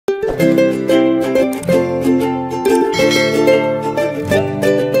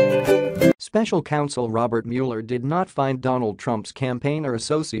Special counsel Robert Mueller did not find Donald Trump's campaign or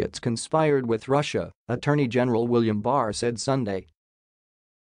associates conspired with Russia, Attorney General William Barr said Sunday.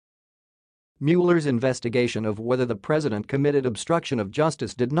 Mueller's investigation of whether the president committed obstruction of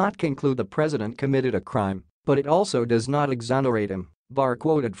justice did not conclude the president committed a crime, but it also does not exonerate him, Barr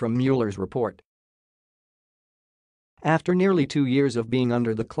quoted from Mueller's report. After nearly 2 years of being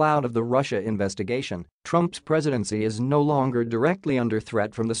under the cloud of the Russia investigation, Trump's presidency is no longer directly under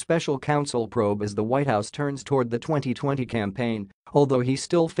threat from the special counsel probe as the White House turns toward the 2020 campaign, although he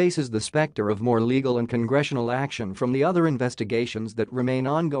still faces the specter of more legal and congressional action from the other investigations that remain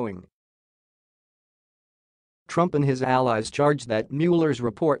ongoing. Trump and his allies charged that Mueller's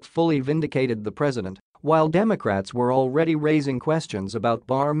report fully vindicated the president, while Democrats were already raising questions about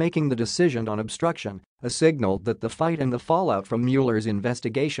Barr making the decision on obstruction, a signal that the fight and the fallout from Mueller's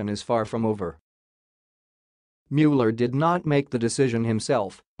investigation is far from over. Mueller did not make the decision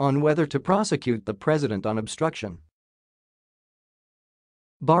himself on whether to prosecute the president on obstruction.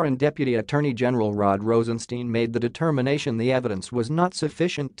 Barr and Deputy Attorney General Rod Rosenstein made the determination the evidence was not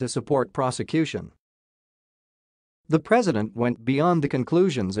sufficient to support prosecution. The president went beyond the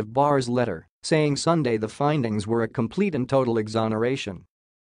conclusions of Barr's letter, saying Sunday the findings were a complete and total exoneration.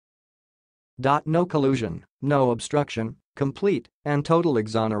 No collusion, no obstruction, complete and total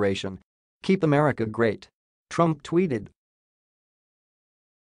exoneration. Keep America great. Trump tweeted.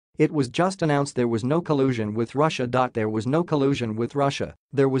 It was just announced there was no collusion with Russia. There was no collusion with Russia,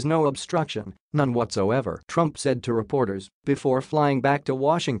 there was no obstruction, none whatsoever, Trump said to reporters before flying back to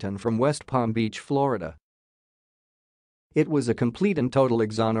Washington from West Palm Beach, Florida. It was a complete and total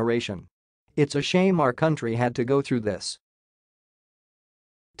exoneration. It's a shame our country had to go through this.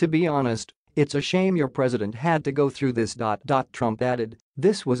 To be honest, it's a shame your president had to go through this. Trump added,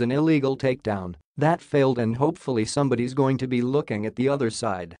 this was an illegal takedown that failed and hopefully somebody's going to be looking at the other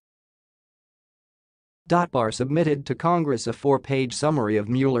side. Barr submitted to Congress a 4-page summary of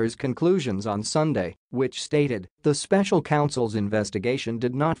Mueller's conclusions on Sunday, which stated the special counsel's investigation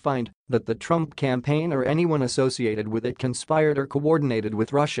did not find that the Trump campaign or anyone associated with it conspired or coordinated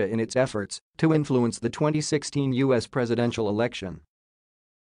with Russia in its efforts to influence the 2016 U.S. presidential election.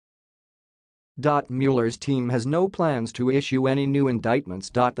 Mueller's team has no plans to issue any new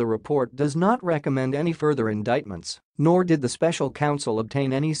indictments. The report does not recommend any further indictments, nor did the special counsel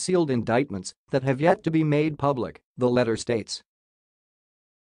obtain any sealed indictments that have yet to be made public, the letter states.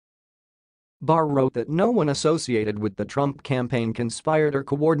 Barr wrote that no one associated with the Trump campaign conspired or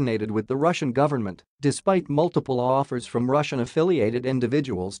coordinated with the Russian government, despite multiple offers from Russian-affiliated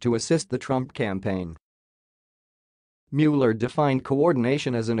individuals to assist the Trump campaign. Mueller defined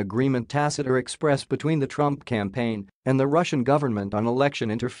coordination as an agreement tacit or express between the Trump campaign and the Russian government on election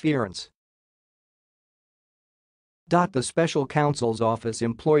interference. The special counsel's office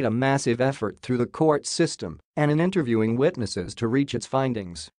employed a massive effort through the court system and in interviewing witnesses to reach its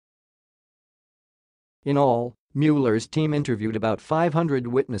findings. In all, Mueller's team interviewed about 500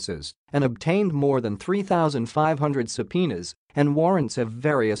 witnesses and obtained more than 3,500 subpoenas and warrants of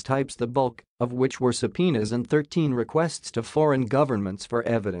various types, the bulk of which were subpoenas and 13 requests to foreign governments for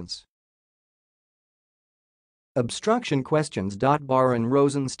evidence. Obstruction questions. Barr and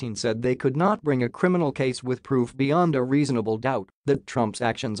Rosenstein said they could not bring a criminal case with proof beyond a reasonable doubt that Trump's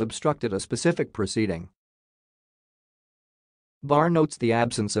actions obstructed a specific proceeding. Barr notes the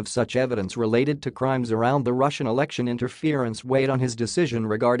absence of such evidence related to crimes around the Russian election interference weighed on his decision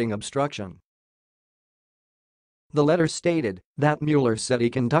regarding obstruction. The letter stated that Mueller said he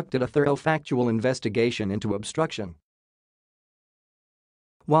conducted a thorough factual investigation into obstruction.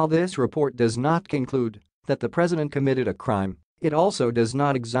 While this report does not conclude that the president committed a crime, it also does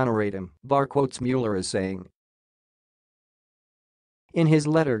not exonerate him, Barr quotes Mueller as saying. In his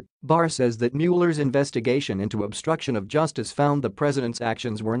letter, Barr says that Mueller's investigation into obstruction of justice found the president's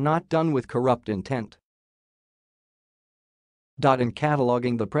actions were not done with corrupt intent. In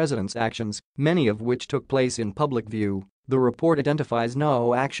cataloging the president's actions, many of which took place in public view, the report identifies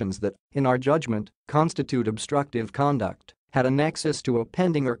no actions that, in our judgment, constitute obstructive conduct, had a nexus to a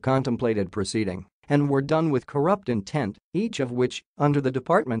pending or contemplated proceeding, and were done with corrupt intent, each of which, under the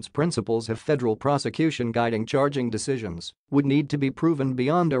department's principles of federal prosecution guiding charging decisions, would need to be proven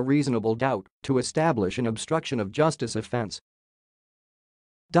beyond a reasonable doubt to establish an obstruction of justice offense.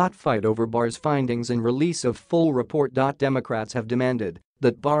 Fight over Barr's findings and release of full report. Democrats have demanded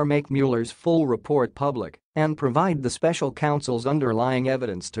that Barr make Mueller's full report public and provide the special counsel's underlying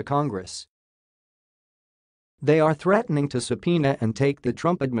evidence to Congress. They are threatening to subpoena and take the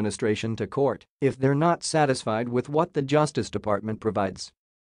Trump administration to court if they're not satisfied with what the Justice Department provides.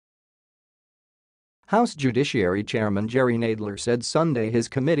 House Judiciary Chairman Jerry Nadler said Sunday his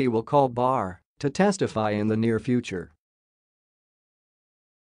committee will call Barr to testify in the near future.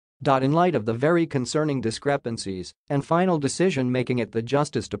 In light of the very concerning discrepancies and final decision-making at the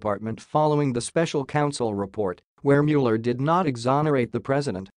Justice Department following the special counsel report, where Mueller did not exonerate the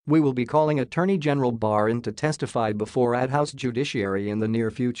president, we will be calling Attorney General Barr in to testify before House Judiciary in the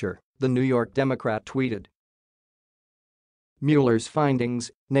near future, the New York Democrat tweeted. Mueller's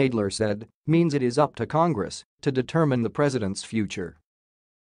findings, Nadler said, means it is up to Congress to determine the president's future.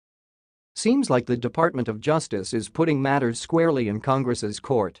 Seems like the Department of Justice is putting matters squarely in Congress's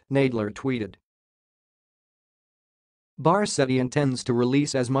court, Nadler tweeted. Barr said he intends to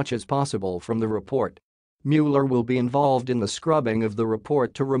release as much as possible from the report. Mueller will be involved in the scrubbing of the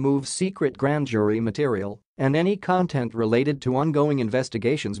report to remove secret grand jury material and any content related to ongoing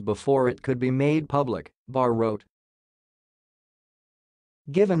investigations before it could be made public, Barr wrote.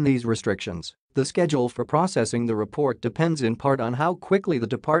 Given these restrictions, the schedule for processing the report depends in part on how quickly the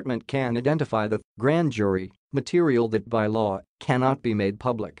department can identify the grand jury material that by law cannot be made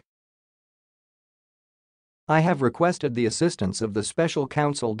public. I have requested the assistance of the special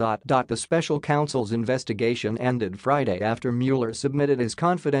counsel. The special counsel's investigation ended Friday after Mueller submitted his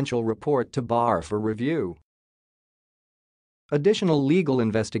confidential report to Barr for review. Additional legal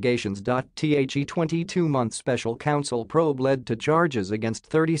investigations. The 22-month special counsel probe led to charges against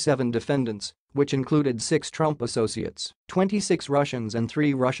 37 defendants, which included 6 Trump associates, 26 Russians and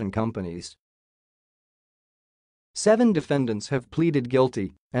 3 Russian companies. 7 defendants have pleaded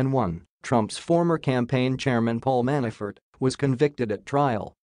guilty, and 1, Trump's former campaign chairman Paul Manafort, was convicted at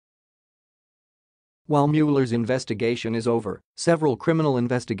trial. While Mueller's investigation is over, several criminal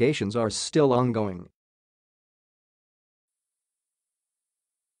investigations are still ongoing,